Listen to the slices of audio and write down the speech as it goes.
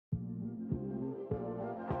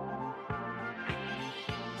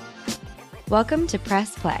Welcome to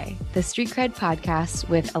Press Play, the Street Cred podcast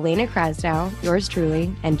with Elena Krasnow, yours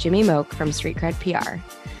truly, and Jimmy Moock from Street Cred PR.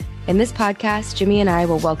 In this podcast, Jimmy and I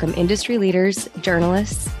will welcome industry leaders,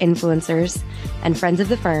 journalists, influencers, and friends of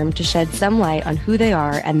the firm to shed some light on who they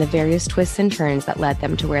are and the various twists and turns that led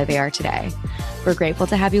them to where they are today. We're grateful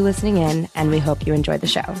to have you listening in, and we hope you enjoy the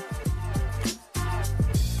show.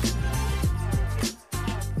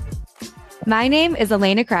 My name is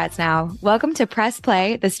Elena Krasnow. Welcome to Press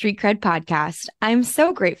Play, the Street Cred podcast. I'm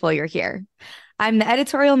so grateful you're here. I'm the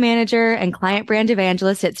editorial manager and client brand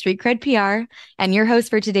evangelist at Street Cred PR and your host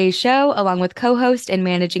for today's show, along with co-host and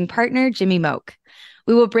managing partner, Jimmy Moock.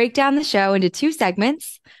 We will break down the show into two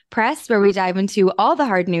segments: Press, where we dive into all the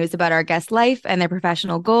hard news about our guest life and their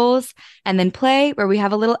professional goals, and then Play, where we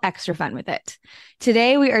have a little extra fun with it.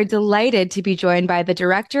 Today, we are delighted to be joined by the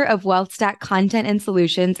Director of WealthStack Content and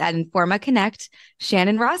Solutions at Informa Connect,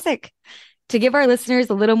 Shannon Rosic. To give our listeners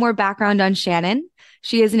a little more background on Shannon,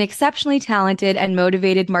 she is an exceptionally talented and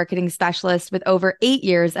motivated marketing specialist with over 8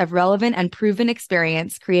 years of relevant and proven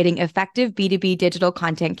experience creating effective B2B digital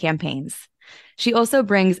content campaigns. She also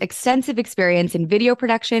brings extensive experience in video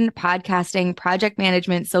production, podcasting, project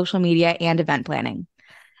management, social media, and event planning.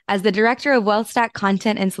 As the Director of WealthStack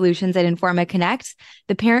Content and Solutions at Informa Connect,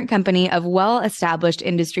 the parent company of well-established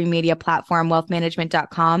industry media platform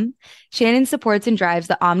wealthmanagement.com, Shannon supports and drives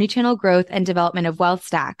the omnichannel growth and development of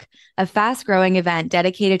WealthStack, a fast-growing event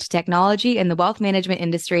dedicated to technology in the wealth management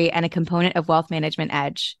industry and a component of Wealth Management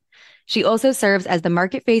Edge. She also serves as the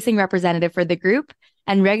market-facing representative for the group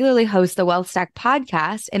and regularly hosts the WealthStack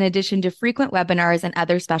podcast, in addition to frequent webinars and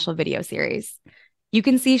other special video series. You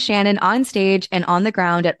can see Shannon on stage and on the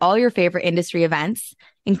ground at all your favorite industry events,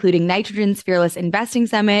 including Nitrogen's Fearless Investing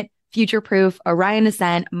Summit, Future Proof, Orion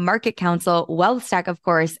Ascent, Market Council, WealthStack, of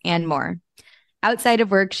course, and more. Outside of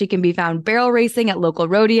work, she can be found barrel racing at local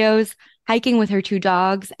rodeos, hiking with her 2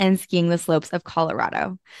 dogs, and skiing the slopes of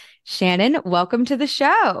Colorado. Shannon, welcome to the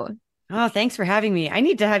show. Oh, thanks for having me. I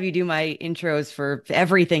need to have you do my intros for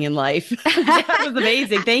everything in life. That was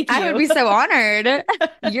amazing. Thank you. I would be so honored.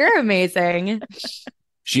 You're amazing.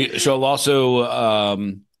 She'll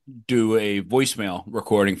also do a voicemail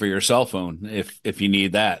recording for your cell phone if you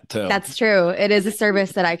need that. So. That's true. It is a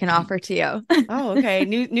service that I can offer to you. Oh, okay.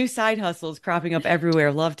 New side hustles cropping up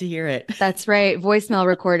everywhere. Love to hear it. That's right. Voicemail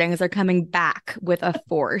recordings are coming back with a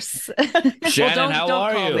force. Shannon, how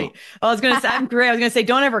are you? Me. I was going to say, I'm great. I was going to say,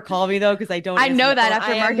 don't ever call me though, because I don't. I know that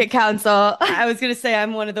after Market Council. I was going to say,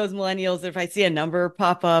 I'm one of those millennials that if I see a number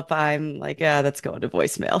pop up, I'm like, yeah, that's going to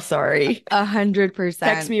voicemail. Sorry. 100%.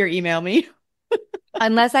 Text me or email me.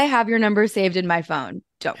 Unless I have your number saved in my phone,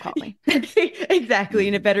 don't call me. Exactly.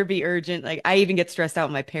 And it better be urgent. Like, I even get stressed out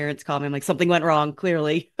when my parents call me. I'm like, something went wrong.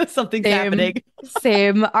 Clearly something's happening.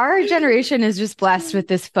 Same. Our generation is just blessed with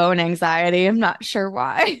this phone anxiety. I'm not sure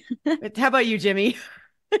why. How about you, Jimmy?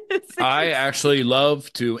 I actually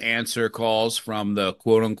love to answer calls from the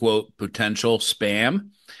quote unquote potential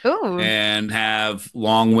spam. Ooh. And have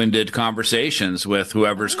long-winded conversations with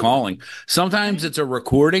whoever's calling. Sometimes it's a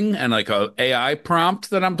recording and like a AI prompt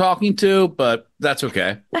that I'm talking to, but that's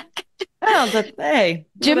okay. Hey,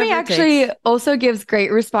 Jimmy actually also gives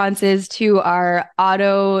great responses to our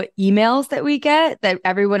auto emails that we get that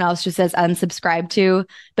everyone else just says unsubscribe to.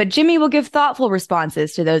 But Jimmy will give thoughtful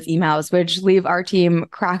responses to those emails, which leave our team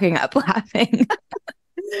cracking up laughing.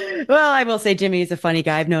 Well, I will say Jimmy is a funny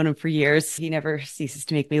guy. I've known him for years. He never ceases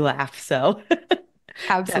to make me laugh. So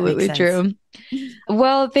absolutely true.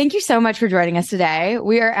 Well, thank you so much for joining us today.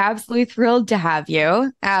 We are absolutely thrilled to have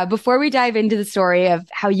you. Before we dive into the story of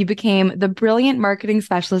how you became the brilliant marketing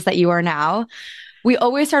specialist that you are now, we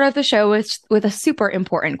always start off the show with a super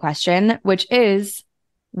important question, which is,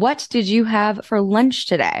 what did you have for lunch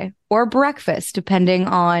today or breakfast, depending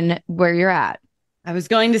on where you're at? I was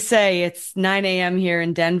going to say it's 9 a.m. here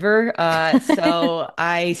in Denver, so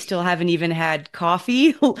I still haven't even had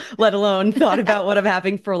coffee, let alone thought about what I'm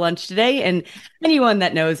having for lunch today. And anyone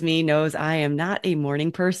that knows me knows I am not a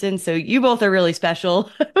morning person, so you both are really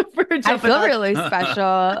special for jumping I feel really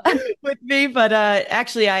special with me. But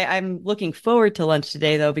actually, I'm looking forward to lunch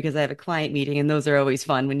today, though, because I have a client meeting, and those are always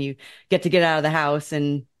fun when you get to get out of the house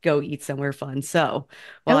and go eat somewhere fun. So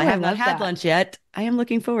while I have not had lunch yet, I am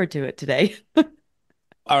looking forward to it today.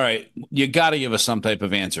 All right. You got to give us some type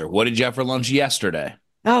of answer. What did you have for lunch yesterday?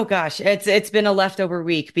 Oh, gosh. It's been a leftover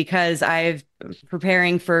week because I've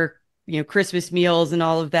preparing for, Christmas meals and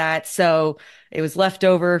all of that. So it was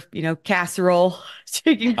leftover, casserole,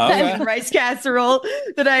 chicken rice casserole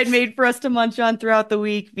that I had made for us to munch on throughout the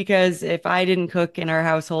week, because if I didn't cook in our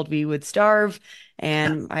household, we would starve.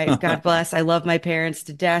 And God bless, I love my parents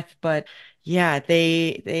to death, but Yeah,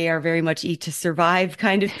 they are very much eat to survive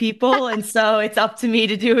kind of people. And so it's up to me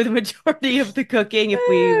to do the majority of the cooking if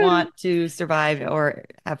we want to survive or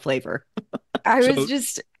have flavor. I was So,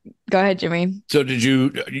 just, go ahead, Jimmy. so did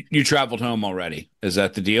you traveled home already? Is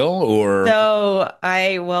that the deal or?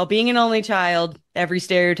 Well, being an only child, every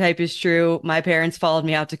stereotype is true. My parents followed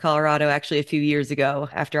me out to Colorado actually a few years ago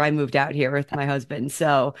after I moved out here with my husband.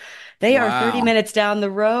 So they are 30 Wow, minutes down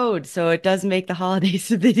the road. So it does make the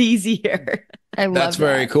holidays a bit easier. I that's love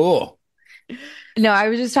very that. cool. No, I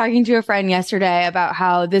was just talking to a friend yesterday about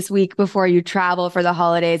how this week before you travel for the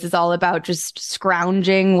holidays is all about just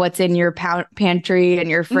scrounging what's in your pantry and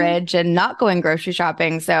your Mhm. fridge and not going grocery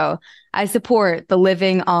shopping. So I support the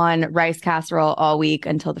living on rice casserole all week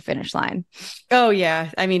until the finish line. Oh,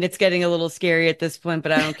 yeah. I mean, it's getting a little scary at this point,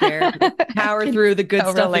 but I don't care. I Power can through. The good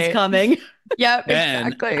so stuff is relate. coming. Yep,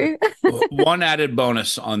 And exactly. one added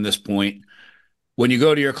bonus on this point, when you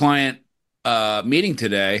go to your client meeting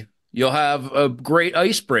today, you'll have a great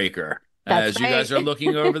icebreaker That's as you right. guys are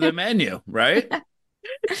looking over the menu, right?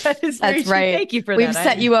 That is very That's true. right. Thank you for We've that.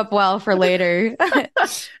 set you up well for later Oh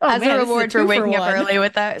as a man, this is a reward for two for waking up one. early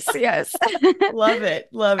with us. Yes. Love it.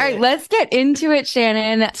 Love All right, it. let's get into it,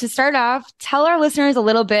 Shannon. To start off, tell our listeners a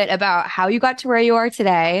little bit about how you got to where you are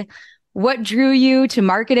today. What drew you to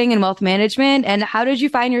marketing and wealth management? And how did you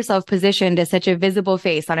find yourself positioned as such a visible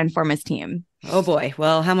face on Informa's team? Oh boy.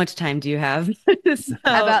 Well, how much time do you have? So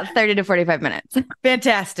About 30 to 45 minutes.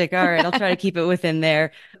 fantastic. All right. I'll try to keep it within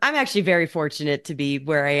there. I'm actually very fortunate to be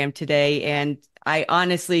where I am today. And I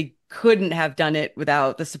honestly couldn't have done it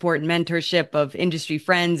without the support and mentorship of industry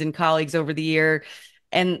friends and colleagues over the year.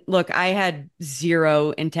 And look, I had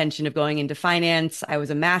zero intention of going into finance. I was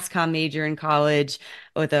a mass comm major in college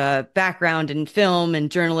with a background in film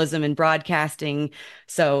and journalism and broadcasting.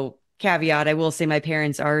 So caveat, I will say my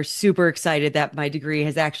parents are super excited that my degree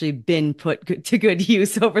has actually been put to good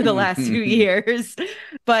use over the last few years.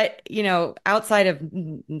 But, outside of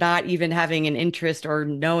not even having an interest or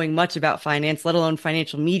knowing much about finance, let alone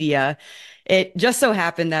financial media, it just so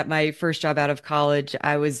happened that my first job out of college,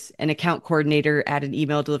 I was an account coordinator at an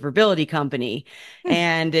email deliverability company.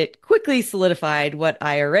 And it quickly solidified what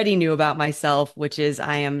I already knew about myself, which is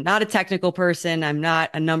I am not a technical person. I'm not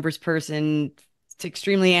a numbers person. It's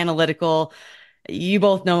extremely analytical. You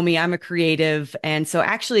both know me, I'm a creative. And so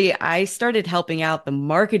actually, I started helping out the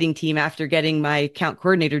marketing team after getting my account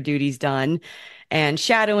coordinator duties done and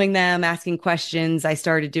shadowing them, asking questions. I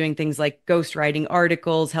started doing things like ghostwriting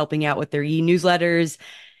articles, helping out with their e-newsletters.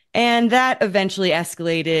 And that eventually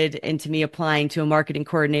escalated into me applying to a marketing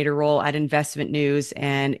coordinator role at Investment News.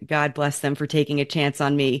 And God bless them for taking a chance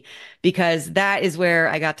on me, because that is where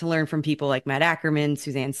I got to learn from people like Matt Ackerman,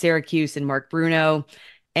 Suzanne Syracuse, and Mark Bruno.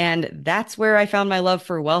 And that's where I found my love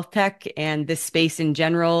for wealth tech and this space in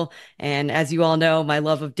general. And as you all know, my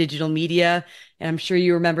love of digital media. And I'm sure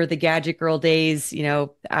you remember the Gadget Girl days.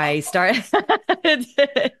 I started.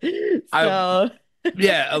 I So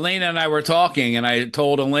Yeah, Elena and I were talking, and I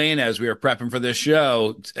told Elena as we were prepping for this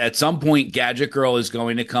show, at some point, Gadget Girl is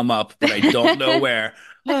going to come up, but I don't know where.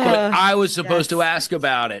 But I was supposed to yes. ask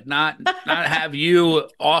about it, not have you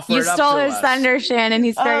offer You it up stole to his us. thunder, Shannon.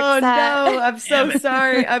 He's very Oh no, upset. I'm Damn so it.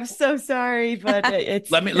 sorry. I'm so sorry, but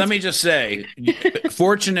Let me just say,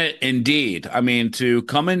 fortunate indeed. I mean, to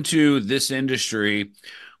come into this industry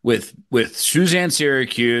with Suzanne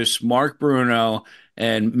Syracuse, Mark Bruno,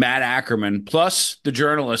 and Matt Ackerman, plus the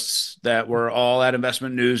journalists that were all at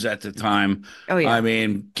Investment News at the time. oh I yeah.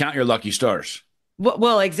 mean, count your lucky stars.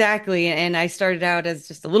 Well, exactly. And I started out as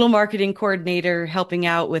just a little marketing coordinator, helping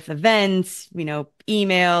out with events,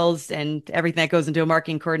 emails and everything that goes into a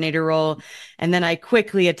marketing coordinator role. And then I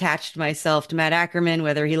quickly attached myself to Matt Ackerman,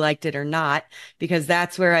 whether he liked it or not, because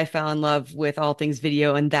that's where I fell in love with all things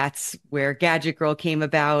video. And that's where Gadget Girl came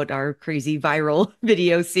about, our crazy viral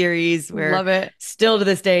video series, where Love it. still to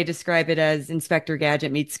this day describe it as Inspector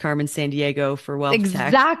Gadget meets Carmen Sandiego for wealth tech.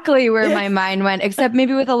 Exactly where my mind went, except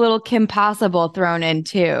maybe with a little Kim Possible thrown in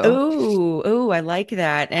too. Oh, I like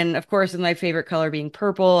that. And of course, with my favorite color being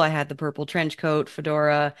purple, I had the purple trench coat,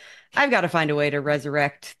 fedora. I've got to find a way to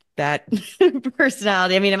resurrect that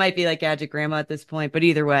personality. I mean, it might be like Gadget Grandma at this point, but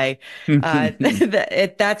either way,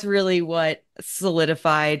 that's really what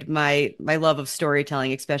solidified my love of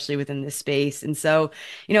storytelling, especially within this space. And so,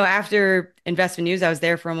 after Investment News, I was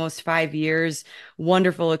there for almost 5 years.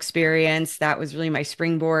 Wonderful experience. That was really my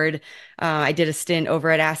springboard. I did a stint over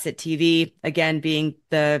at Asset TV, again, being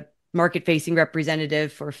the market facing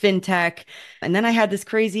representative for fintech. And then I had this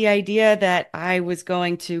crazy idea that I was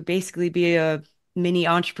going to basically be a mini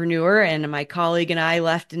entrepreneur, and my colleague and I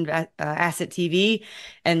left Asset TV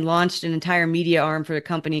and launched an entire media arm for a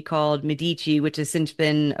company called Medici, which has since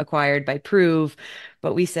been acquired by Prove.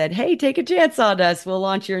 But we said, hey, take a chance on us. We'll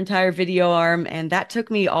launch your entire video arm. And that took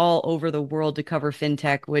me all over the world to cover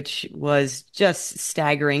fintech, which was just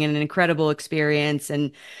staggering and an incredible experience.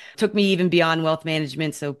 And took me even beyond wealth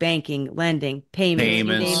management. So banking, lending, payments, you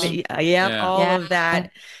name it. Yep, all of that.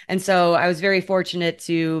 And so I was very fortunate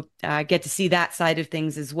to get to see that side of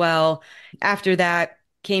things as well. After that,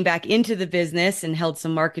 came back into the business and held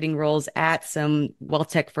some marketing roles at some wealth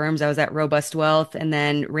tech firms. I was at Robust Wealth and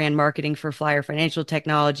then ran marketing for Flyer Financial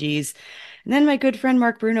Technologies. And then my good friend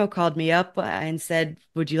Mark Bruno called me up and said,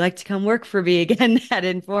 would you like to come work for me again at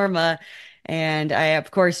Informa? And I, of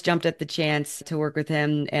course, jumped at the chance to work with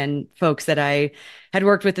him and folks that I had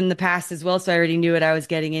worked with in the past as well. So I already knew what I was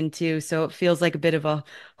getting into. So it feels like a bit of a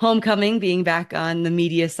homecoming being back on the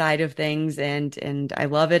media side of things. And I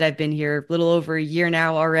love it. I've been here a little over a year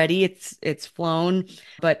now already. It's flown,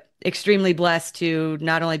 but extremely blessed to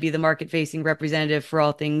not only be the market-facing representative for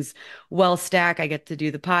all things WealthStack. I get to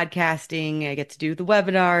do the podcasting, I get to do the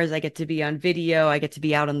webinars, I get to be on video, I get to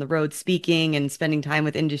be out on the road speaking and spending time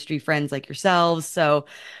with industry friends like yourselves. So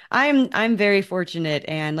I'm very fortunate.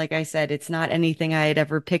 And like I said, it's not anything I had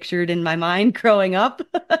ever pictured in my mind growing up,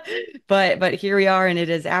 but here we are, and it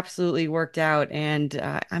has absolutely worked out. And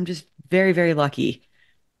I'm just very, very lucky.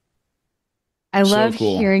 I love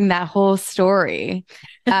hearing that whole story.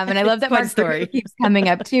 And I love that Mark story keeps coming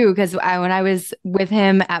up too, because when I was with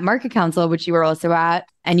him at Market Council, which you were also at,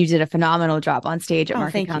 and you did a phenomenal job on stage at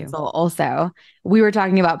Market Council also, we were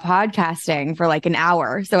talking about podcasting for like an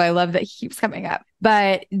hour. So I love that he keeps coming up.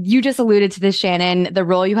 But you just alluded to this, Shannon, the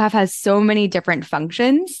role you have has so many different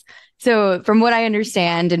functions. So from what I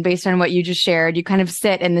understand, and based on what you just shared, you kind of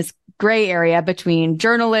sit in this gray area between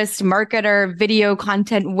journalist, marketer, video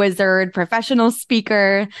content wizard, professional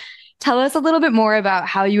speaker. Tell us a little bit more about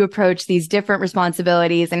how you approach these different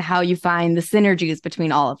responsibilities and how you find the synergies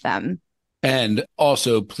between all of them. And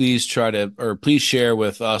also, please share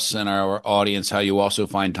with us and our audience how you also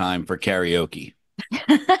find time for karaoke.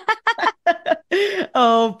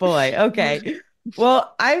 Oh boy. Okay.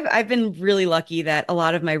 Well, I've been really lucky that a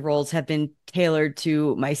lot of my roles have been tailored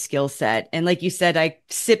to my skill set. And like you said, I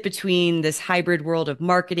sit between this hybrid world of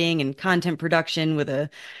marketing and content production with a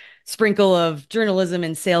sprinkle of journalism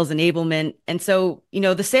and sales enablement. And so,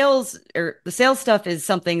 the sales stuff is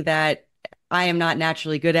something that I am not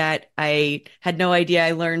naturally good at. I had no idea.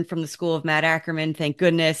 I learned from the school of Matt Ackerman, thank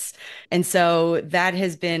goodness. And so that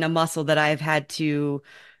has been a muscle that I've had to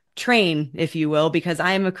train, if you will, because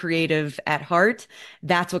I am a creative at heart.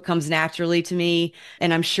 That's what comes naturally to me.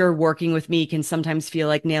 And I'm sure working with me can sometimes feel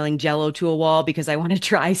like nailing Jello to a wall because I want to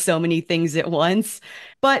try so many things at once.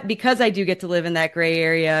 But because I do get to live in that gray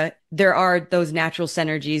area, there are those natural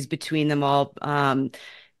synergies between them all. And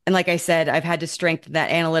like I said, I've had to strengthen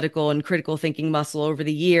that analytical and critical thinking muscle over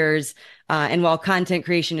the years. And while content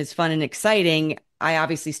creation is fun and exciting, I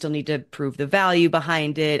obviously still need to prove the value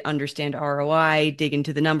behind it, understand ROI, dig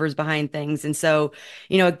into the numbers behind things. And so,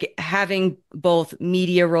 having both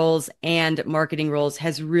media roles and marketing roles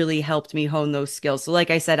has really helped me hone those skills. So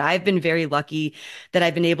like I said, I've been very lucky that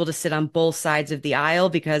I've been able to sit on both sides of the aisle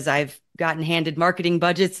because I've gotten handed marketing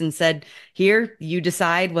budgets and said, here, you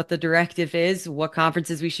decide what the directive is, what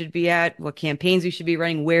conferences we should be at, what campaigns we should be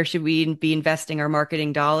running, where should we be investing our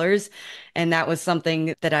marketing dollars. And that was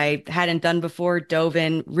something that I hadn't done before, dove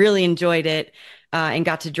in, really enjoyed it, and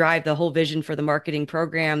got to drive the whole vision for the marketing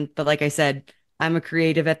program. But like I said, I'm a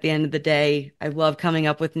creative at the end of the day. I love coming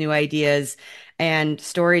up with new ideas, and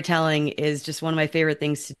storytelling is just one of my favorite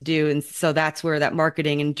things to do. And so that's where that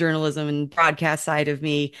marketing and journalism and broadcast side of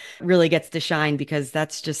me really gets to shine, because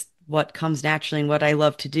that's just what comes naturally and what I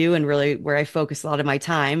love to do, and really where I focus a lot of my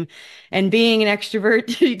time. And being an extrovert,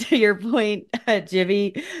 to your point,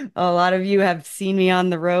 Jivy, a lot of you have seen me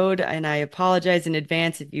on the road, and I apologize in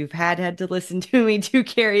advance if you've had to listen to me do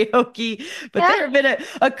karaoke. But there have been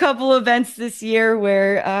a couple events this year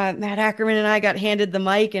where Matt Ackerman and I got handed the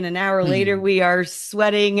mic, and an hour later we are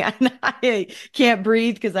sweating and I can't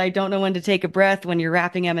breathe because I don't know when to take a breath when you're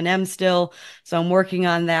rapping Eminem still. So I'm working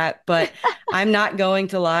on that. But I'm not going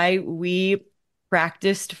to lie. We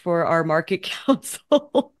practiced for our market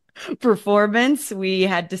council performance. We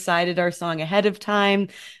had decided our song ahead of time.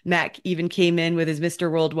 Mac even came in with his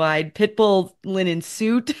Mr. Worldwide Pitbull linen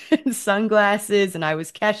suit and sunglasses, and I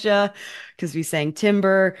was Kesha because we sang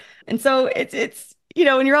Timber. And so it's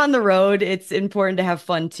when you're on the road, it's important to have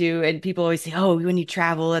fun too. And people always say, "Oh, when you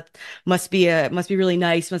travel, it must be really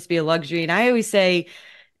nice, must be a luxury." And I always say,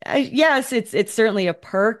 Yes, it's certainly a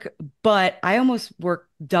perk, but I almost work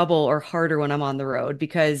double or harder when I'm on the road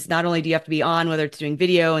because not only do you have to be on, whether it's doing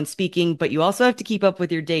video and speaking, but you also have to keep up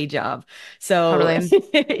with your day job. So,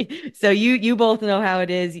 Totally. so you both know how it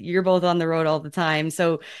is. You're both on the road all the time.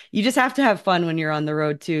 So you just have to have fun when you're on the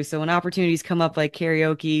road too. So when opportunities come up like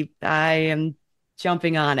karaoke, I am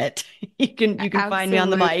jumping on it. You can find me on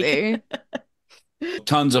the mic. Absolutely.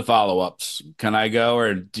 Tons of follow-ups. Can I go,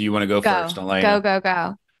 or do you want to go first, Go, go, Elena? go,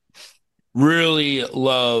 go. Really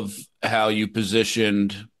love how you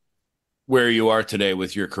positioned where you are today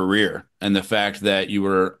with your career and the fact that you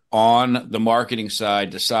were on the marketing side,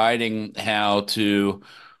 deciding how to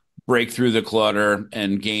break through the clutter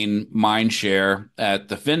and gain mind share at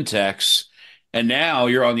the fintechs. And now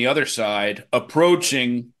you're on the other side,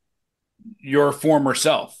 approaching your former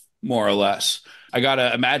self, more or less. I got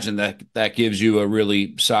to imagine that that gives you a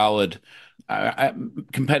really solid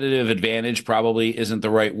competitive advantage. Probably isn't the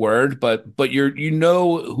right word, but you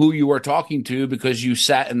know who you are talking to because you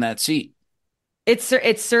sat in that seat. It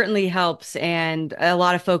certainly helps, and a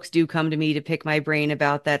lot of folks do come to me to pick my brain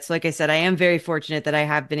about that. So, like I said, I am very fortunate that I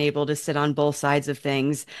have been able to sit on both sides of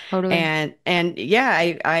things, Totally. and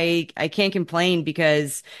yeah, I can't complain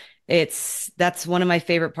because that's one of my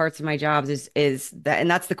favorite parts of my jobs is that,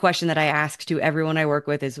 and that's the question that I ask to everyone I work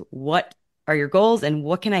with is what are your goals and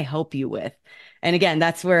what can I help you with? And again,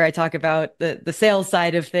 that's where I talk about the sales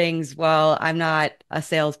side of things. While I'm not a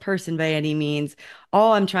salesperson by any means,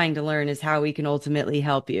 all I'm trying to learn is how we can ultimately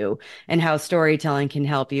help you and how storytelling can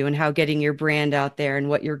help you and how getting your brand out there and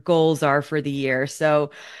what your goals are for the year. So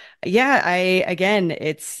yeah, I again,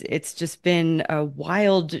 it's just been a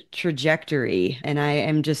wild trajectory, and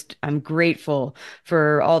I'm grateful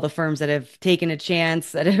for all the firms that have taken a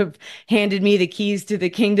chance, that have handed me the keys to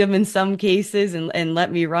the kingdom in some cases and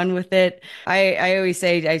let me run with it. I always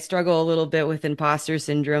say I struggle a little bit with imposter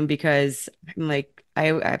syndrome because I'm like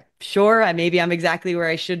I sure maybe I'm exactly where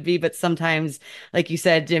I should be, but sometimes, like you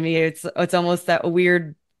said, Jimmy, it's almost that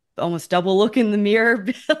weird almost double look in the mirror,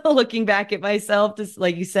 looking back at myself, just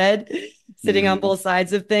like you said, sitting on Mhm. both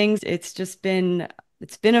sides of things. It's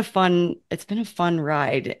been a fun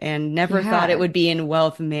ride and never thought it Yeah. would be in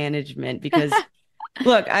wealth management because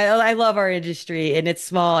look, I love our industry and it's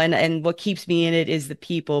small and what keeps me in it is the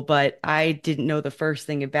people, but I didn't know the first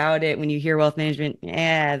thing about it. When you hear wealth management,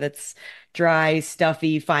 yeah, that's dry,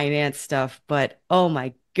 stuffy finance stuff. But oh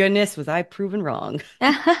my goodness, was I proven wrong?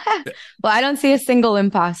 Well, I don't see a single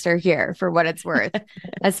imposter here for what it's worth,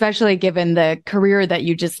 especially given the career that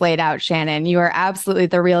you just laid out, Shannon. You are absolutely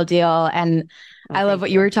the real deal. And Oh, I love thank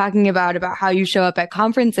what you you. were talking about how you show up at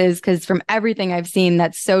conferences, because from everything I've seen,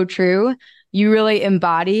 that's so true. You really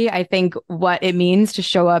embody, I think, what it means to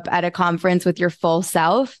show up at a conference with your full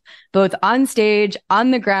self, both on stage,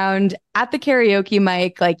 on the ground, at the karaoke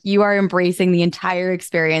mic. Like you are embracing the entire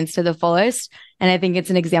experience to the fullest. And I think it's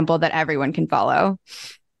an example that everyone can follow.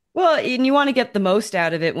 Well, and you want to get the most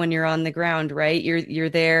out of it when you're on the ground, right? You're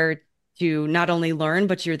there to not only learn,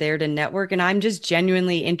 but you're there to network. And I'm just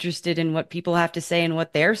genuinely interested in what people have to say and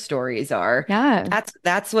what their stories are. Yeah,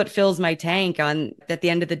 That's what fills my tank on at the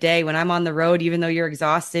end of the day when I'm on the road, even though you're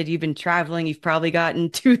exhausted, you've been traveling, you've probably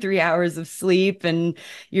gotten 2, 3 hours of sleep and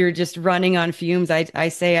you're just running on fumes. I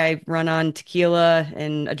say I run on tequila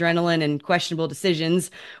and adrenaline and questionable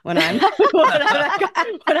decisions when I'm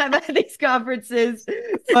when I'm at these conferences.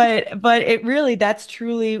 But it really that's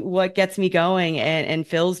truly what gets me going and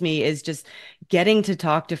fills me is just getting to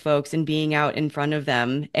talk to folks and being out in front of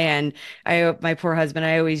them. And my poor husband,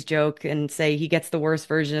 I always joke and say he gets the worst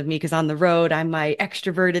version of me because on the road, I'm my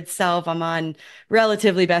extroverted self. I'm on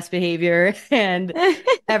relatively best behavior and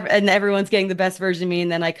everyone's getting the best version of me.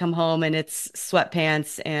 And then I come home and it's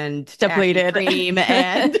sweatpants and acne depleted. cream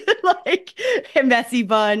and like a messy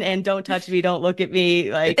bun and don't touch me, don't look at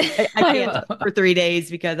me. Like I I can't talk love. for 3 days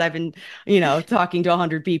because I've been, talking to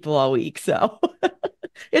 100 people all week. So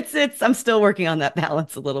I'm still working on that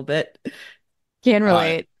balance a little bit. Can I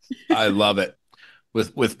relate. I love it.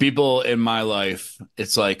 With people in my life,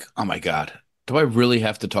 it's like, oh my God, do I really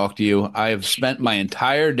have to talk to you? I have spent my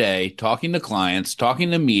entire day talking to clients,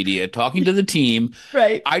 talking to media, talking to the team.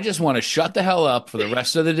 Right. I just want to shut the hell up for the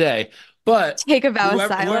rest of the day. But Take a vow of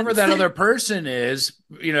whoever silence. that other person is,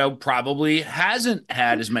 probably hasn't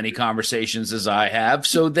had as many conversations as I have.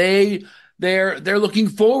 So they're looking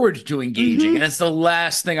forward to engaging. Hmm. And it's the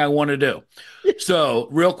last thing I want to do. So,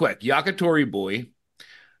 real quick, Yakitori Boy,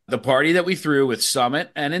 the party that we threw with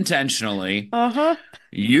Summit and Intentionally, Uh-huh.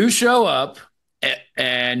 you show up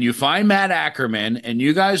And you find Matt Ackerman, and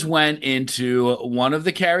you guys went into one of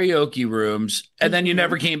the karaoke rooms, and then you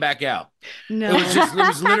never came back out. No. It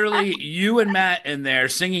was literally you and Matt in there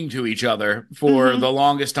singing to each other for the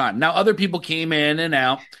longest time. Now, other people came in and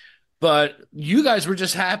out, but you guys were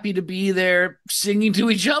just happy to be there singing to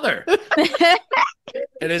each other.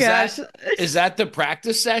 And is that the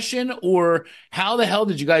practice session, or how the hell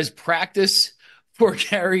did you guys practice for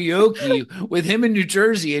karaoke with him in New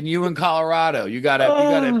Jersey and you in Colorado? You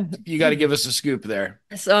gotta give us a scoop there.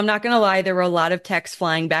 So I'm not gonna lie, there were a lot of texts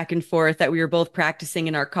flying back and forth that we were both practicing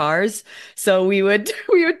in our cars. So we would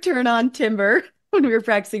turn on Timber when we were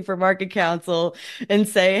practicing for market council and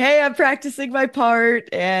say, "Hey, I'm practicing my part,"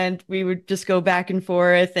 and we would just go back and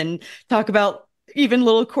forth and talk about even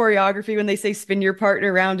little choreography when they say spin your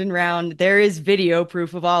partner round and round. There is video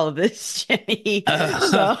proof of all of this, Jenny.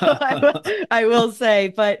 So I will say,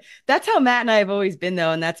 but that's how Matt and I have always been,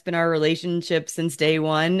 though. And that's been our relationship since day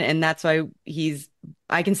one. And that's why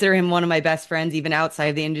I consider him one of my best friends, even outside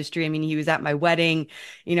of the industry. I mean, he was at my wedding.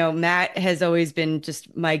 Matt has always been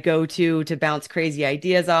just my go-to to bounce crazy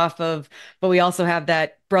ideas off of, but we also have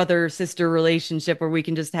that brother-sister relationship where we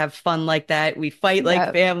can just have fun like that. We fight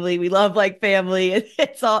like family. We love like family.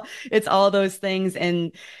 It's all those things.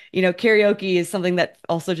 And, karaoke is something that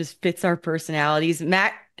also just fits our personalities.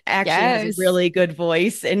 Matt actually has a really good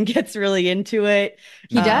voice and gets really into it.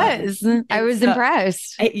 He does. I was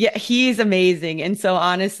impressed. Yeah, he's amazing. And so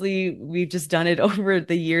honestly, we've just done it over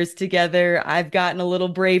the years together. I've gotten a little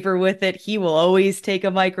braver with it. He will always take a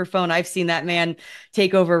microphone. I've seen that man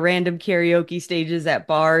take over random karaoke stages at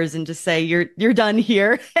bars and just say, you're done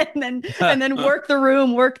here. and then work the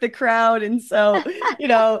room, work the crowd. And so,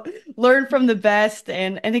 learn from the best.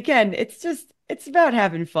 And again, it's about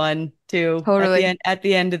having fun too. Totally. At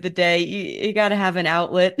the end of the day, you got to have an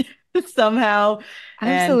outlet somehow.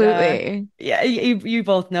 Absolutely. And, you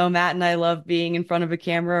both know Matt and I love being in front of a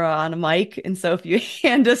camera or on a mic. And so if you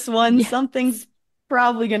hand us one, something's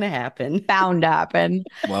probably going to happen. Bound to happen.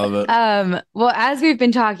 Love it. Well, as we've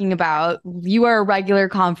been talking about, you are a regular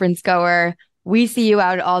conference goer. We see you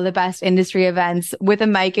out at all the best industry events with a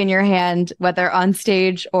mic in your hand, whether on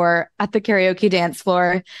stage or at the karaoke dance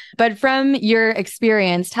floor. But from your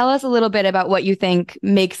experience, tell us a little bit about what you think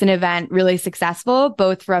makes an event really successful,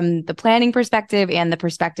 both from the planning perspective and the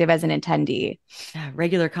perspective as an attendee.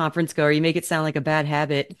 Regular conference goer, you make it sound like a bad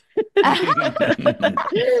habit.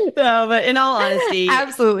 No, but in all honesty,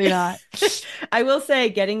 absolutely not. I will say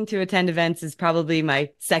getting to attend events is probably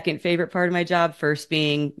my second favorite part of my job. First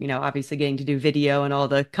being, obviously getting to do video and all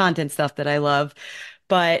the content stuff that I love.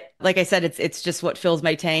 But like I said, it's just what fills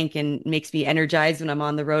my tank and makes me energized when I'm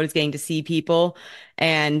on the road is getting to see people.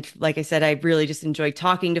 And like I said, I really just enjoy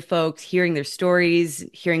talking to folks, hearing their stories,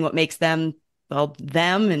 hearing what makes them,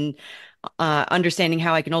 them, and understanding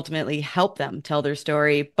how I can ultimately help them tell their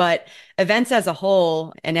story. But events as a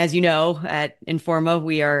whole, and as you know, at Informa,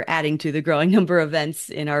 we are adding to the growing number of events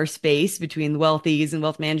in our space between the Wealthies and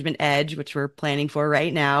Wealth Management Edge, which we're planning for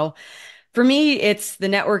right now. For me, it's the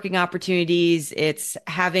networking opportunities. It's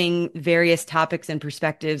having various topics and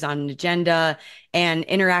perspectives on an agenda and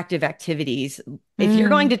interactive activities. If you're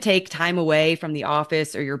going to take time away from the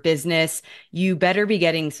office or your business, you better be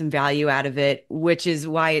getting some value out of it, which is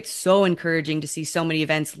why it's so encouraging to see so many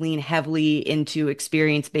events lean heavily into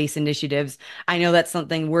experience-based initiatives. I know that's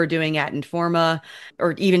something we're doing at Informa,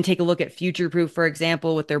 or even take a look at Future Proof, for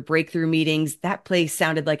example, with their breakthrough meetings. That place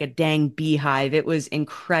sounded like a dang beehive. It was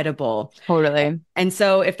incredible. Totally. And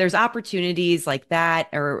so if there's opportunities like that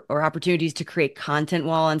or opportunities to create content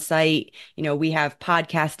while on site, we have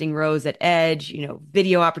podcasting rows at Edge,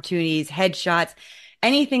 video opportunities, headshots,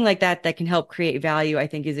 anything like that can help create value, I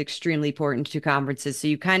think is extremely important to conferences. So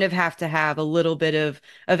you kind of have to have a little bit of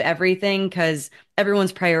everything because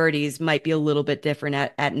everyone's priorities might be a little bit different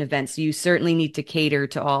at an event. So you certainly need to cater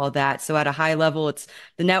to all of that. So at a high level, it's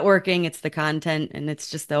the networking, it's the content, and it's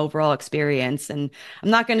just the overall experience. And I'm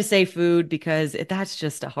not going to say food because that's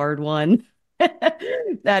just a hard one.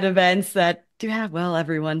 That events that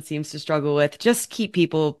everyone seems to struggle with. Just keep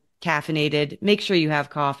people caffeinated. Make sure you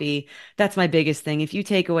have coffee. That's my biggest thing. If you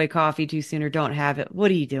take away coffee too soon or don't have it,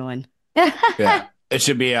 what are you doing? Yeah, it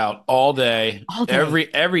should be out all day.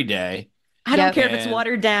 Every day. I don't care if it's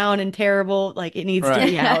watered down and terrible. Like it needs to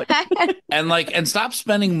be out. and stop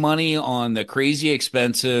spending money on the crazy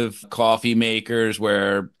expensive coffee makers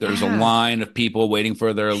where there's a line of people waiting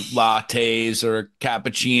for their lattes or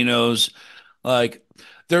cappuccinos. Like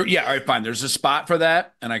all right, fine. There's a spot for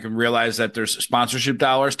that, and I can realize that there's sponsorship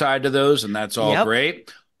dollars tied to those, and that's all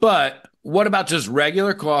great. But what about just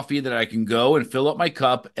regular coffee that I can go and fill up my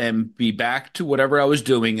cup and be back to whatever I was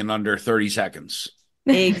doing in under 30 seconds?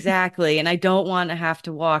 Exactly. And I don't want to have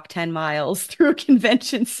to walk 10 miles through a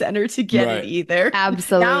convention center to get it Right. either.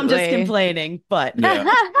 Absolutely. Now I'm just complaining, but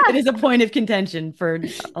Yeah. it is a point of contention for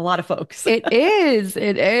a lot of folks. It is.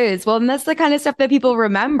 It is. Well, and that's the kind of stuff that people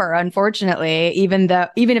remember, unfortunately, even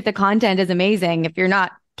if the content is amazing, if you're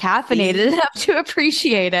not caffeinated enough to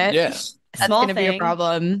appreciate it, Yes. that's Small going to be a thing,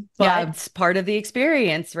 problem. but Yeah, it's part of the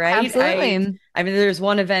experience, right? absolutely. I mean, there's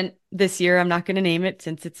one event this year, I'm not going to name it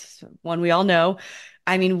since it's one we all know.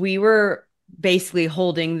 I mean, we were basically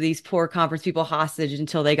holding these poor conference people hostage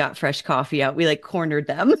until they got fresh coffee out. We like cornered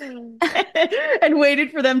them and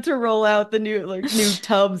waited for them to roll out the new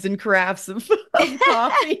tubs and carafes of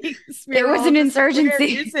coffee. There was an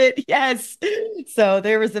insurgency. Where is it? Yes. So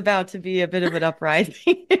there was about to be a bit of an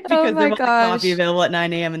uprising because Oh my there wasn't coffee available at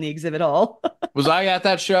 9 a.m. in the exhibit hall. Was I at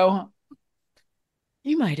that show?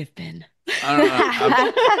 You might have been.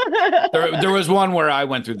 I don't know. There was one where I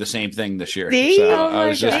went through the same thing this year. See? So Oh I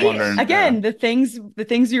was just gosh. wondering. Again, the things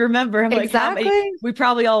you remember. I'm like, how many, Exactly. we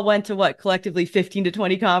probably all went to what, collectively 15 to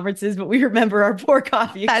 20 conferences, but we remember our poor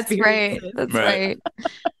coffee That's right. experiences. That's Right.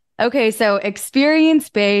 right. Okay, so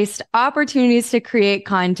experience-based opportunities to create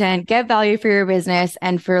content, get value for your business,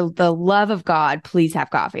 and for the love of God, please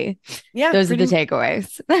have coffee. Yeah, Those are the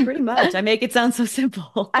takeaways. pretty much. I make it sound so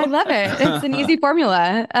simple. I love it. It's an easy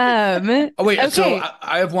formula. Oh, wait. Okay. So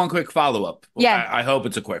I have one quick follow-up. Yeah. I hope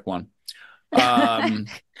it's a quick one.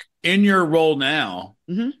 In your role now,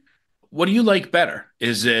 Mhm. what do you like better?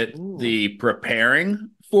 Is it Ooh. the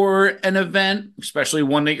preparing for an event, especially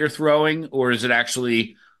one that you're throwing, or is it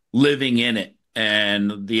actually living in it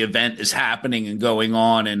and the event is happening and going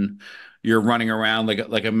on and you're running around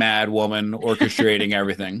like a mad woman orchestrating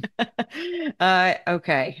everything?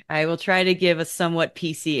 Okay. I will try to give a somewhat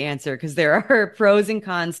PC answer because there are pros and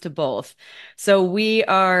cons to both. So we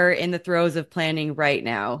are in the throes of planning right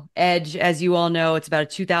now. Edge, as you all know, it's about a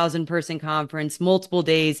 2,000 person conference, multiple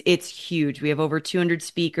days. It's huge. We have over 200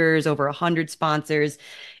 speakers, over 100 sponsors.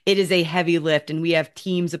 It is a heavy lift, and we have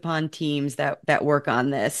teams upon teams that work on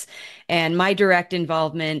this. And my direct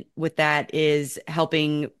involvement with that is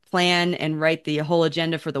helping plan and write the whole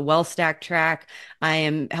agenda for the WealthStack track. I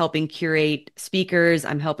am helping curate speakers.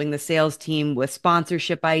 I'm helping the sales team with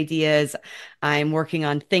sponsorship ideas. I'm working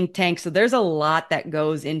on think tanks. So there's a lot that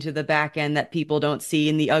goes into the back end that people don't see,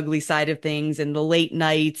 in the ugly side of things and the late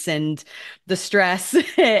nights and the stress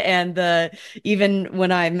and even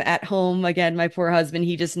when I'm at home, again, my poor husband,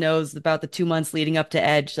 he just knows about the 2 months leading up to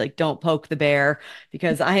Edge, like don't poke the bear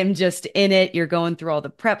because I am just in it. You're going through all the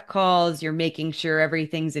prep calls, you're making sure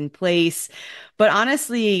everything's in place. But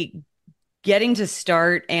honestly, getting to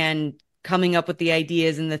start and coming up with the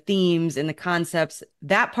ideas and the themes and the concepts,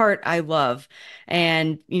 that part I love.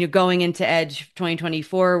 And, going into Edge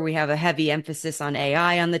 2024, we have a heavy emphasis on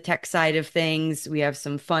AI on the tech side of things. We have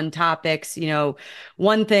some fun topics.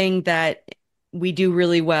 One thing that we do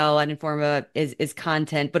really well at Informa is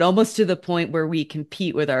content, but almost to the point where we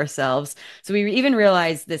compete with ourselves. So we even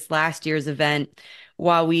realized this last year's event,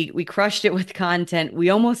 while we crushed it with content,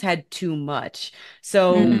 we almost had too much.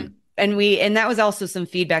 So and that was also some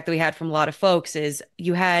feedback that we had from a lot of folks is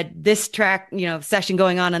you had this track, session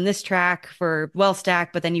going on this track for WealthStack,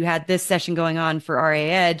 but then you had this session going on for RA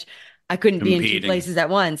Edge. I couldn't be in two places at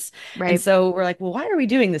once. Right. And so we're like, well, why are we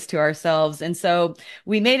doing this to ourselves? And so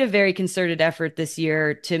we made a very concerted effort this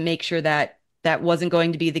year to make sure that that wasn't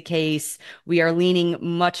going to be the case. We are leaning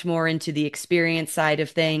much more into the experience side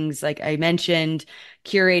of things. Like I mentioned,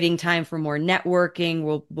 curating time for more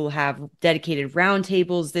networking. We'll have dedicated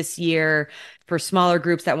roundtables this year for smaller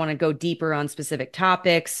groups that want to go deeper on specific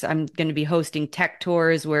topics. I'm going to be hosting tech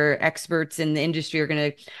tours where experts in the industry are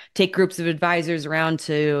going to take groups of advisors around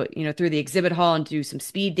to, through the exhibit hall and do some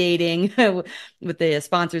speed dating with the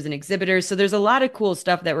sponsors and exhibitors. So there's a lot of cool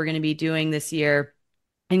stuff that we're going to be doing this year.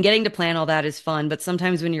 And getting to plan all that is fun, but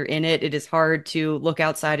sometimes when you're in it, it is hard to look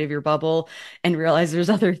outside of your bubble and realize there's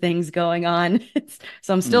other things going on.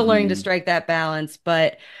 So I'm still learning to strike that balance,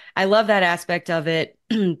 but I love that aspect of it.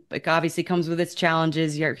 It obviously comes with its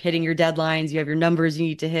challenges. You're hitting your deadlines, you have your numbers you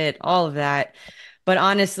need to hit, all of that. But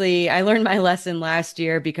honestly, I learned my lesson last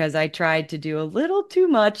year because I tried to do a little too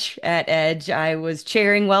much at Edge. I was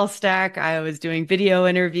chairing WealthStack. I was doing video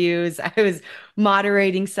interviews. I was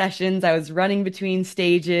moderating sessions. I was running between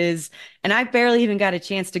stages, and I barely even got a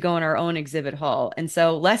chance to go in our own exhibit hall. And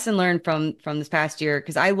so lesson learned from this past year,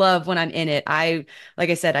 because I love when I'm in it.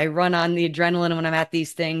 Like I said, I run on the adrenaline when I'm at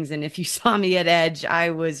these things. And if you saw me at Edge,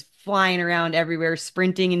 I was flying around everywhere,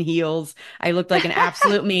 sprinting in heels. I looked like an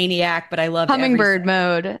absolute maniac, but I loved Hummingbird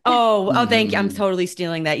mode. Oh, thank you. I'm totally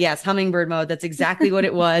stealing that. Yes, hummingbird mode. That's exactly what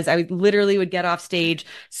it was. I literally would get off stage,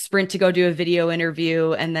 sprint to go do a video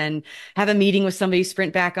interview, and then have a meeting with somebody,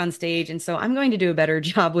 sprint back on stage. And so I'm going to do a better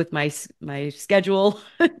job with my schedule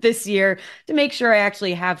this year to make sure I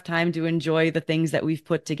actually have time to enjoy the things that we've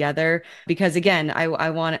put together. Because again, I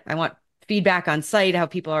want feedback on site, how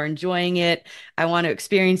people are enjoying it. I want to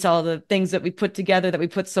experience all the things that we put together, that we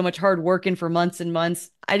put so much hard work in for months and months.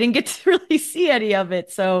 I didn't get to really see any of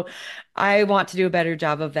it. So I want to do a better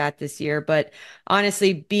job of that this year. But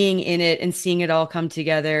honestly, being in it and seeing it all come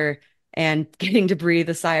together and getting to breathe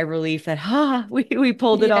a sigh of relief that, we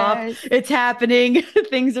pulled it off. It's happening.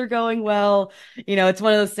 Things are going well. It's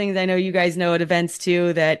one of those things I know you guys know at events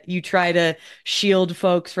too, that you try to shield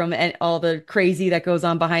folks from all the crazy that goes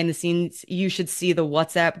on behind the scenes. You should see the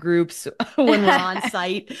WhatsApp groups when we're on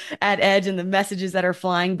site at Edge and the messages that are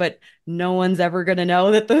flying, but no one's ever going to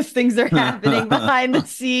know that those things are happening behind the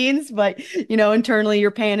scenes. But, internally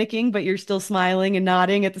you're panicking, but you're still smiling and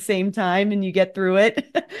nodding at the same time, and you get through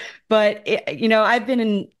it. But, I've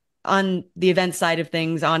been on the event side of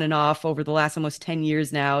things on and off over the last almost 10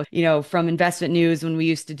 years now, from investment news when we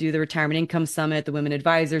used to do the retirement income summit, the women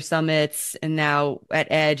advisor summits, and now at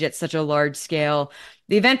Edge at such a large scale.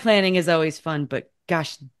 The event planning is always fun, but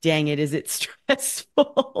gosh dang it, is it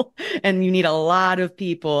stressful? And you need a lot of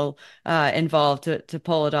people involved to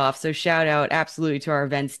pull it off. So shout out absolutely to our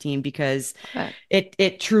events team, because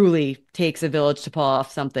it truly takes a village to pull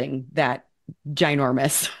off something that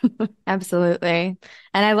ginormous. Absolutely.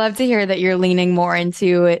 And I love to hear that you're leaning more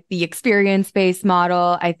into the experience-based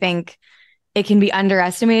model. I think it can be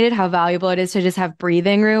underestimated how valuable it is to just have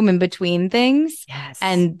breathing room in between things. Yes.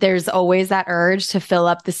 And there's always that urge to fill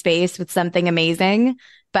up the space with something amazing.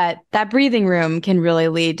 But that breathing room can really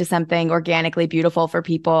lead to something organically beautiful for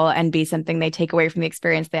people and be something they take away from the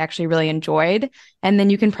experience they actually really enjoyed. And then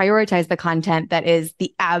you can prioritize the content that is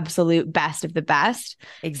the absolute best of the best.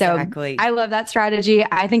 Exactly. So I love that strategy.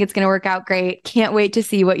 I think it's going to work out great. Can't wait to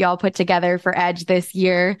see what y'all put together for Edge this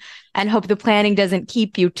year, and hope the planning doesn't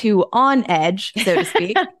keep you too on edge, so to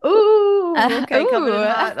speak. Ooh, okay, coming in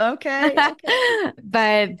hot. Okay.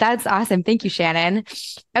 But that's awesome. Thank you, Shannon.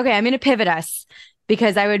 Okay, I'm going to pivot us,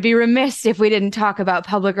 because I would be remiss if we didn't talk about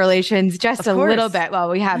public relations just a little bit while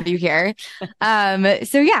we have you here. How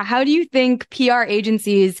do you think PR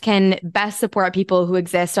agencies can best support people who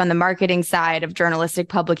exist on the marketing side of journalistic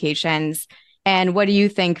publications? And what do you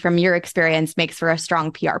think, from your experience, makes for a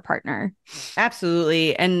strong PR partner?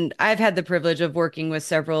 Absolutely. And I've had the privilege of working with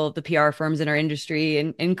several of the PR firms in our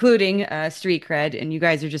industry, including Street Cred, and you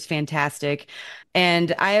guys are just fantastic.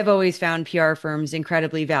 And I have always found PR firms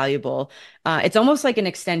incredibly valuable. It's almost like an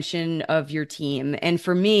extension of your team. And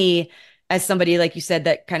for me, as somebody, like you said,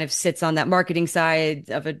 that kind of sits on that marketing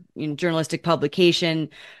side of a journalistic publication,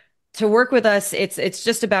 to work with us, it's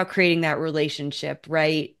just about creating that relationship,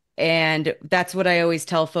 right? And that's what I always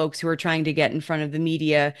tell folks who are trying to get in front of the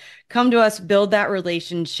media. Come to us, build that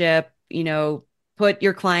relationship, put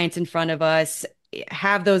your clients in front of us,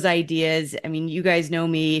 have those ideas. I mean, you guys know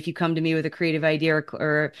me. If you come to me with a creative idea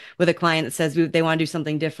or with a client that says they want to do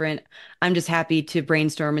something different, I'm just happy to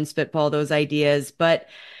brainstorm and spitball those ideas. But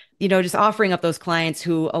just offering up those clients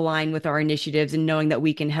who align with our initiatives and knowing that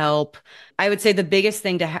we can help. I would say the biggest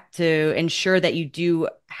thing to ensure that you do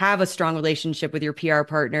have a strong relationship with your PR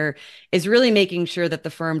partner is really making sure that the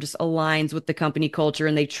firm just aligns with the company culture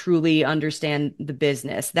and they truly understand the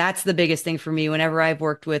business. That's the biggest thing for me whenever I've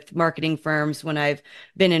worked with marketing firms, when I've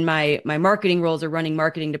been in my marketing roles or running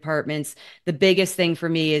marketing departments. The biggest thing for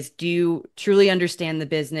me is, do you truly understand the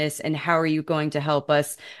business, and how are you going to help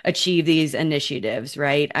us achieve these initiatives,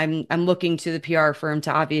 right? I'm looking to the PR firm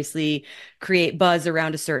to obviously create buzz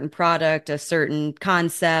around a certain product, a certain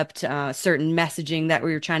concept, certain messaging that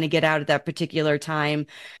we were trying to get out at that particular time.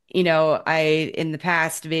 In the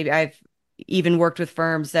past, maybe I've even worked with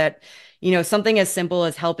firms that, something as simple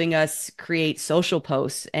as helping us create social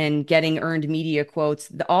posts and getting earned media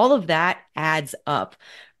quotes, all of that adds up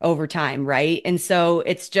over time, right? And so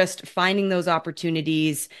it's just finding those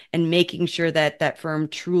opportunities and making sure that that firm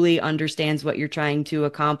truly understands what you're trying to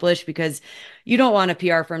accomplish, because you don't want a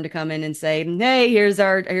PR firm to come in and say, hey, here's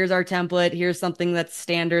our template. Here's something that's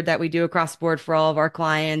standard that we do across the board for all of our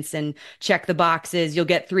clients, and check the boxes. You'll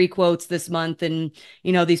get 3 quotes this month and,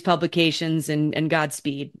 these publications, and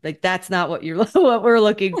Godspeed. Like, that's not what what we're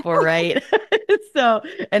looking for, right? So,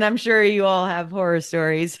 and I'm sure you all have horror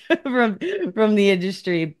stories from the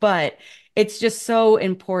industry, but it's just so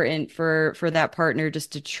important for that partner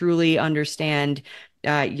just to truly understand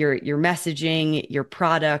your messaging, your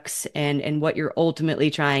products, and what you're ultimately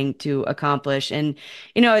trying to accomplish. And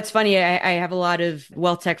it's funny. I have a lot of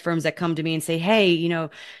wealth tech firms that come to me and say, "Hey,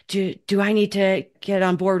 do I need to get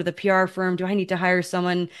on board with a PR firm? Do I need to hire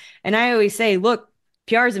someone?" And I always say, "Look,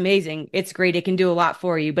 PR is amazing. It's great. It can do a lot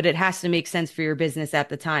for you, but it has to make sense for your business at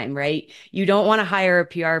the time, right? You don't want to hire a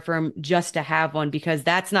PR firm just to have one because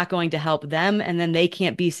that's not going to help them. And then they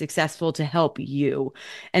can't be successful to help you.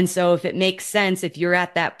 And so if it makes sense, if you're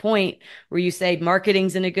at that point where you say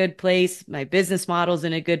marketing's in a good place, my business model's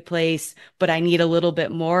in a good place, but I need a little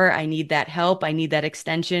bit more, I need that help, I need that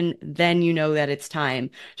extension, then you know that it's time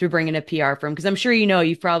to bring in a PR firm. Because I'm sure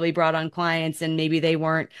you've probably brought on clients and maybe they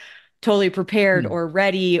weren't totally prepared or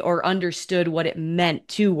ready or understood what it meant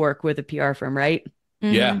to work with a PR firm, right?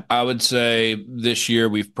 Yeah, I would say this year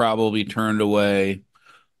we've probably turned away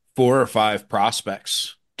 4 or 5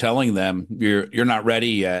 prospects, telling them you're not ready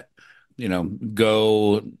yet.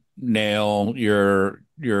 Go nail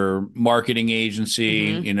your marketing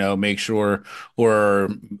agency. Make sure or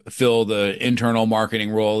fill the internal marketing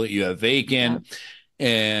role that you have vacant,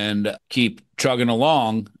 and keep chugging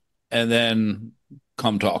along, and then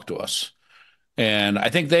come talk to us. And I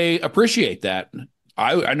think they appreciate that.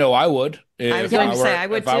 I know I would. I was going to say I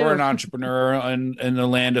would if too. I were an entrepreneur in the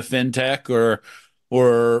land of fintech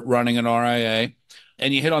or running an RIA.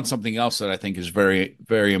 And you hit on something else that I think is very,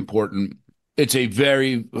 very important.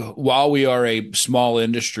 While we are a small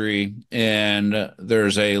industry and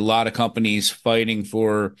there's a lot of companies fighting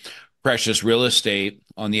for precious real estate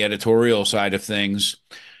on the editorial side of things,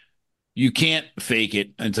 you can't fake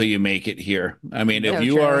it until you make it here. I mean, if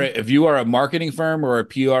you are a marketing firm or a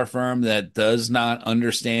PR firm that does not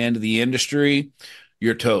understand the industry,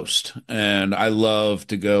 you're toast. And I love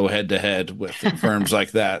to go head to head with firms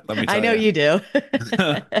like that. Let me tell you. I know you do.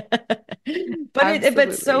 But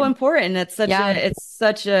it's so important. It's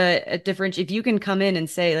such a difference. If you can come in and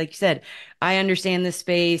say, like you said, I understand this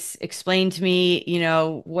space, explain to me,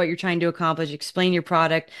 what you're trying to accomplish, explain your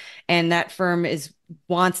product, and that firm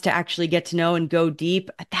wants to actually get to know and go deep,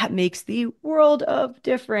 that makes the world of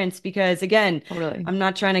difference. Because again, I'm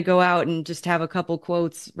not trying to go out and just have a couple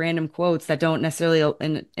quotes, random quotes that don't necessarily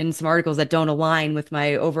in some articles that don't align with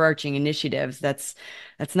my overarching initiatives. That's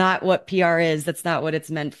not what PR is. That's not what it's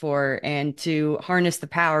meant for. And to harness the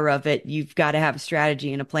power of it, you've got to have a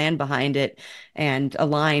strategy and a plan behind it and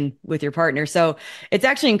align with your partner. So it's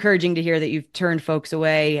actually encouraging to hear that you've turned folks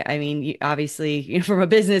away. I mean, obviously, from a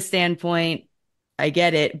business standpoint, I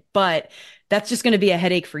get it, but that's just going to be a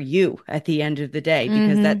headache for you at the end of the day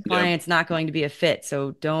because that client's not going to be a fit.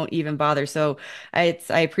 So don't even bother. So I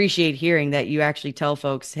appreciate hearing that you actually tell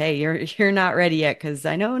folks, hey, you're not ready yet, because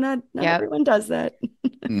I know not everyone does that.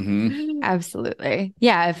 Absolutely.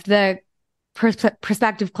 Yeah. If the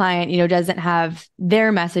prospective client, doesn't have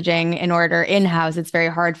their messaging in order in-house, it's very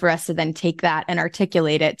hard for us to then take that and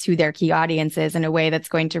articulate it to their key audiences in a way that's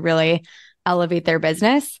going to really elevate their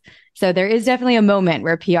business. So there is definitely a moment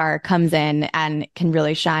where PR comes in and can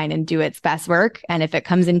really shine and do its best work. And if it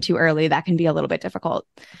comes in too early, that can be a little bit difficult.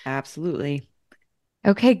 Absolutely.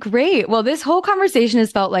 Okay, great. Well, this whole conversation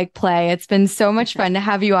has felt like play. It's been so much fun to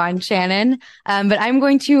have you on, Shannon. But I'm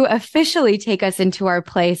going to officially take us into our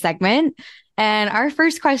play segment. And our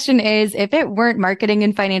first question is, if it weren't marketing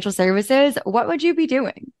and financial services, what would you be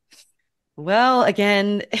doing? Well,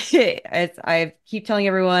 again, I keep telling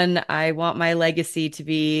everyone I want my legacy to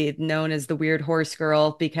be known as the weird horse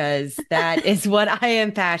girl, because that is what I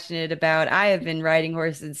am passionate about. I have been riding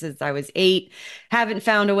horses since I was 8. Haven't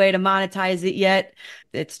found a way to monetize it yet.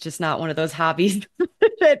 It's just not one of those hobbies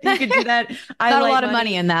that you could do that. Not a lot of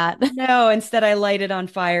money in that. No, instead I light it on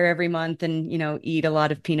fire every month and, eat a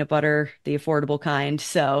lot of peanut butter, the affordable kind.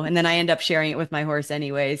 So, and then I end up sharing it with my horse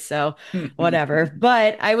anyways. So whatever.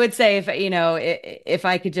 But I would say if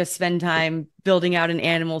I could just spend time building out an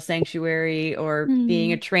animal sanctuary or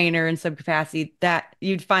being a trainer in some capacity, that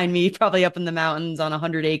you'd find me probably up in the mountains on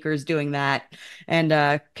 100 acres doing that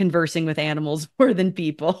and conversing with animals more than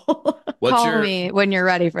people. Call me when you're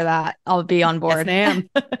ready for that. I'll be on board. Yes, ma'am.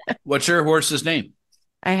 What's your horse's name?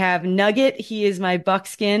 I have Nugget. He is my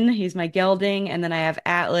buckskin. He's my gelding. And then I have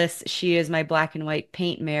Atlas. She is my black and white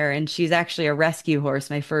paint mare. And she's actually a rescue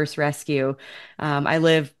horse, my first rescue. I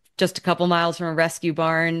live just a couple miles from a rescue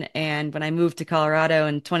barn. And when I moved to Colorado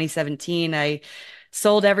in 2017, I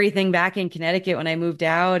sold everything back in Connecticut when I moved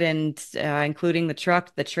out, and including the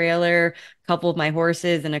truck, the trailer, a couple of my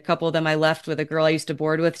horses, and a couple of them I left with a girl I used to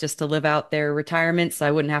board with just to live out their retirement so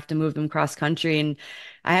I wouldn't have to move them cross country. And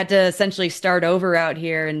I had to essentially start over out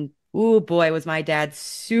here and Oh boy, was my dad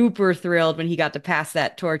super thrilled when he got to pass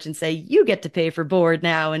that torch and say, "You get to pay for board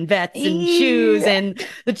now, and vets and shoes and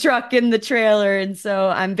the truck and the trailer." And so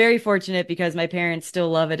I'm very fortunate because my parents still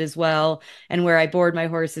love it as well. And where I board my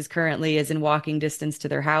horses currently is in walking distance to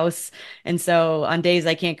their house. And so on days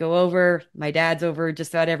I can't go over, my dad's over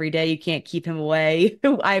just about every day. You can't keep him away.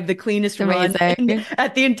 I have the cleanest run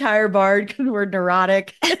at the entire barn because we're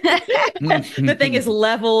neurotic. The thing is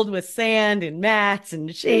leveled with sand and mats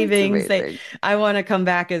and shavings. I want to come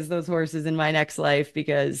back as those horses in my next life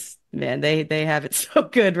because man, they have it so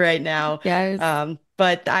good right now. Yes.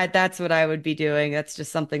 But that's what I would be doing. That's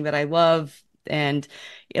just something that I love. And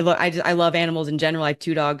I love animals in general. I have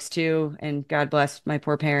two dogs too, and God bless my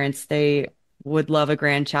poor parents. They would love a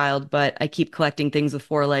grandchild, but I keep collecting things with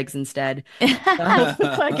four legs instead. Like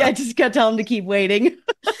I just gotta tell them to keep waiting.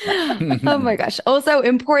 Oh my gosh. Also,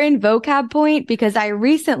 important vocab point because I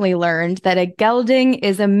recently learned that a gelding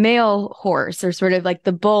is a male horse or sort of like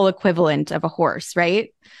the bull equivalent of a horse,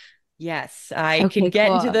 right? Yes, I can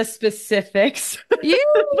get into the specifics.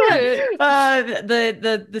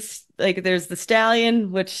 Like there's the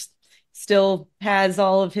stallion, which still has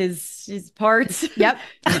all of his parts. Yep.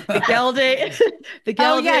 The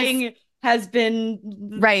gelding has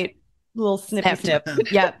been right. Little snippy snip.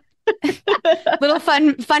 Yep. Little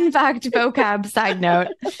fun fact vocab side note.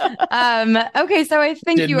 Okay, so I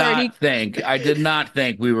think I did not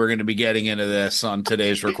think we were going to be getting into this on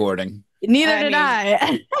today's recording. Neither did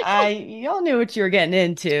I. Y'all knew what you were getting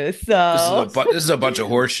into. So this is a bunch of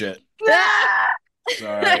horse shit.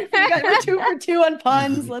 Sorry. We're 2 for 2 on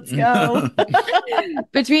puns. Let's go.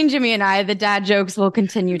 Between Jimmy and I, the dad jokes will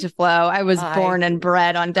continue to flow. I was born and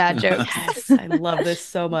bred on dad jokes. Yes, I love this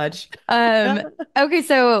so much. Okay,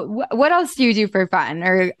 so what else do you do for fun?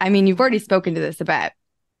 Or, I mean, you've already spoken to this a bit.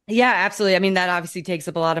 Yeah, absolutely. I mean, that obviously takes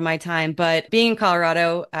up a lot of my time, but being in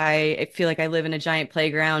Colorado, I feel like I live in a giant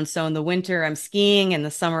playground. So in the winter, I'm skiing. In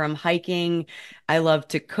the summer, I'm hiking. I love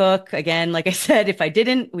to cook. Again, like I said, if I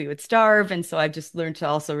didn't, we would starve. And so I've just learned to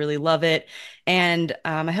also really love it. And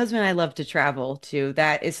my husband and I love to travel too.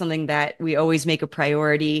 That is something that we always make a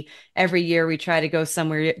priority. Every year, we try to go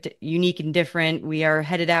somewhere unique and different. We are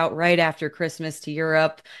headed out right after Christmas to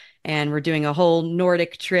Europe, and we're doing a whole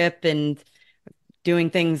Nordic trip and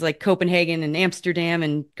doing things like Copenhagen and Amsterdam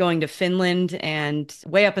and going to Finland and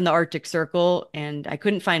way up in the Arctic Circle. And I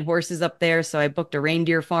couldn't find horses up there, so I booked a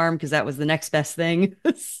reindeer farm because that was the next best thing.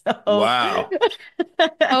 Wow.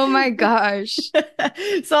 Oh my gosh.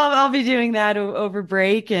 So I'll be doing that over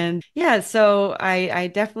break. And yeah, so I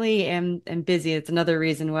definitely am busy. It's another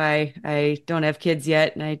reason why I don't have kids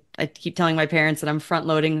yet. And I keep telling my parents that I'm front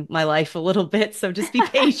loading my life a little bit. So just be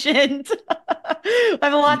patient. I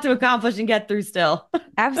have a lot to accomplish and get through still.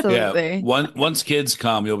 Absolutely. Yeah. Once kids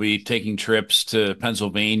come, you'll be taking trips to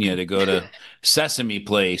Pennsylvania to go to Sesame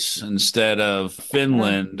Place instead of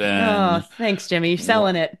Finland. Thanks, Jimmy. You're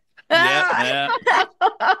selling it. Yeah.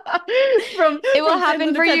 It will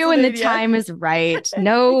happen for you when the time is right.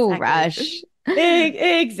 No rush.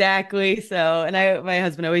 Exactly. So, and my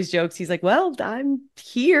husband always jokes. He's like, "Well, I'm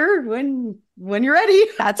here when you're ready."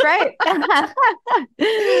 That's right.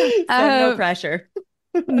 No pressure.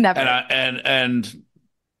 Never. And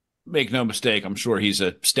make no mistake, I'm sure he's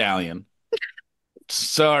a stallion.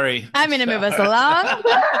 Sorry. I'm going to move us along.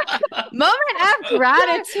 Moment of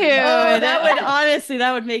gratitude. Oh,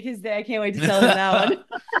 that would make his day. I can't wait to tell him that one.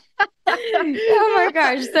 Oh my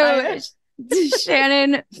gosh. So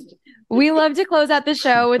Shannon, we love to close out the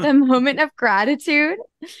show with a moment of gratitude.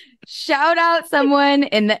 Shout out someone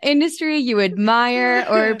in the industry you admire,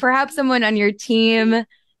 or perhaps someone on your team.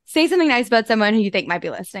 Say something nice about someone who you think might be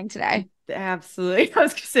listening today. Absolutely. I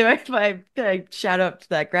was going to say my shout out to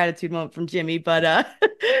that gratitude moment from Jimmy, but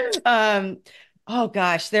oh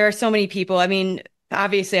gosh, there are so many people. I mean,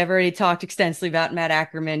 obviously I've already talked extensively about Matt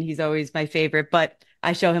Ackerman. He's always my favorite, but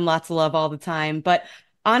I show him lots of love all the time. But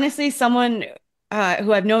honestly, someone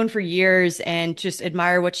who I've known for years and just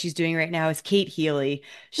admire what she's doing right now is Kate Healy.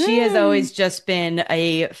 She has always just been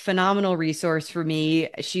a phenomenal resource for me.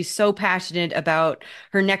 She's so passionate about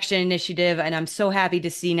her Next Gen initiative, and I'm so happy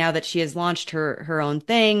to see now that she has launched her own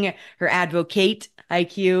thing, her Advocate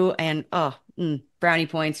IQ, and brownie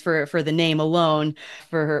points for the name alone,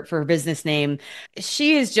 for her business name.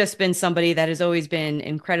 She has just been somebody that has always been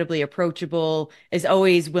incredibly approachable, is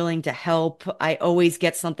always willing to help. I always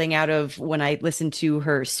get something out of when I listen to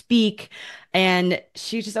her speak. And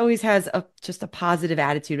she just always has just a positive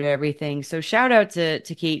attitude of everything. So shout out to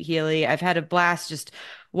Kate Healy. I've had a blast just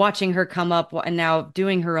watching her come up and now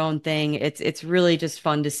doing her own thing, it's really just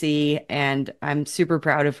fun to see. And I'm super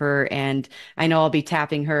proud of her. And I know I'll be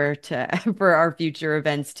tapping her for our future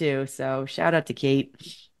events too. So shout out to Kate.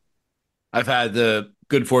 I've had the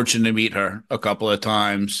good fortune to meet her a couple of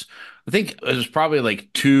times. I think it was probably like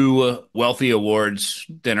 2 Wealthy Awards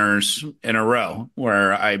dinners in a row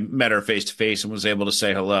where I met her face to face and was able to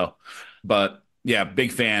say hello. But yeah,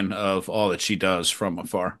 big fan of all that she does from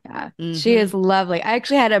afar. Yeah, she is lovely. I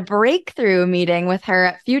actually had a breakthrough meeting with her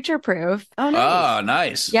at Future Proof. Oh, nice. Oh,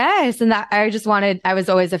 nice. Yes. And that I was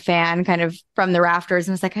always a fan kind of from the rafters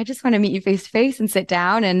and was like, I just want to meet you face to face and sit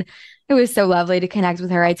down. And it was so lovely to connect with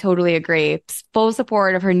her. I totally agree. Full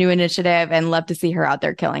support of her new initiative and love to see her out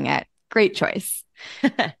there killing it. Great choice.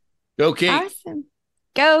 Go, Kate. Awesome.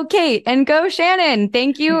 Go, Kate, and go, Shannon.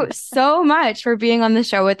 Thank you so much for being on the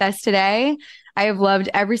show with us today. I have loved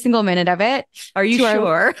every single minute of it. Are you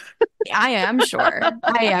sure? I am sure.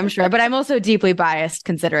 I am sure. But I'm also deeply biased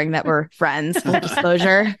considering that we're friends, full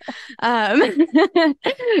disclosure.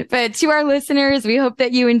 But to our listeners, we hope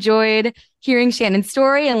that you enjoyed hearing Shannon's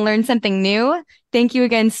story and learned something new. Thank you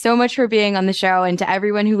again so much for being on the show, and to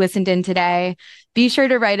everyone who listened in today. Be sure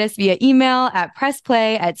to write us via email at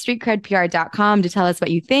pressplay@streetcredpr.com to tell us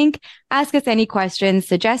what you think, ask us any questions,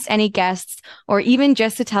 suggest any guests, or even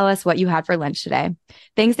just to tell us what you had for lunch today.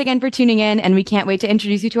 Thanks again for tuning in, and we can't wait to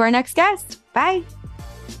introduce you to our next guest. Bye.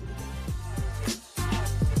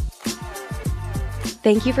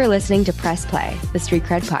 Thank you for listening to Press Play, the Street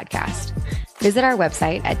Cred podcast. Visit our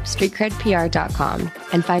website at streetcredpr.com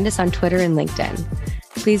and find us on Twitter and LinkedIn.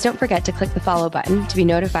 Please don't forget to click the follow button to be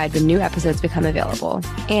notified when new episodes become available.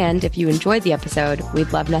 And if you enjoyed the episode,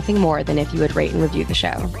 we'd love nothing more than if you would rate and review the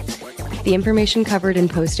show. The information covered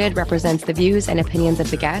and posted represents the views and opinions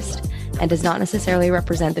of the guest and does not necessarily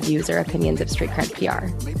represent the views or opinions of Street Cred PR.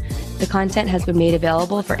 The content has been made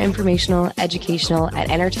available for informational, educational,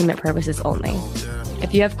 and entertainment purposes only.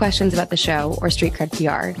 If you have questions about the show or Street Cred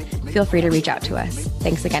PR, feel free to reach out to us.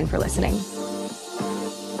 Thanks again for listening.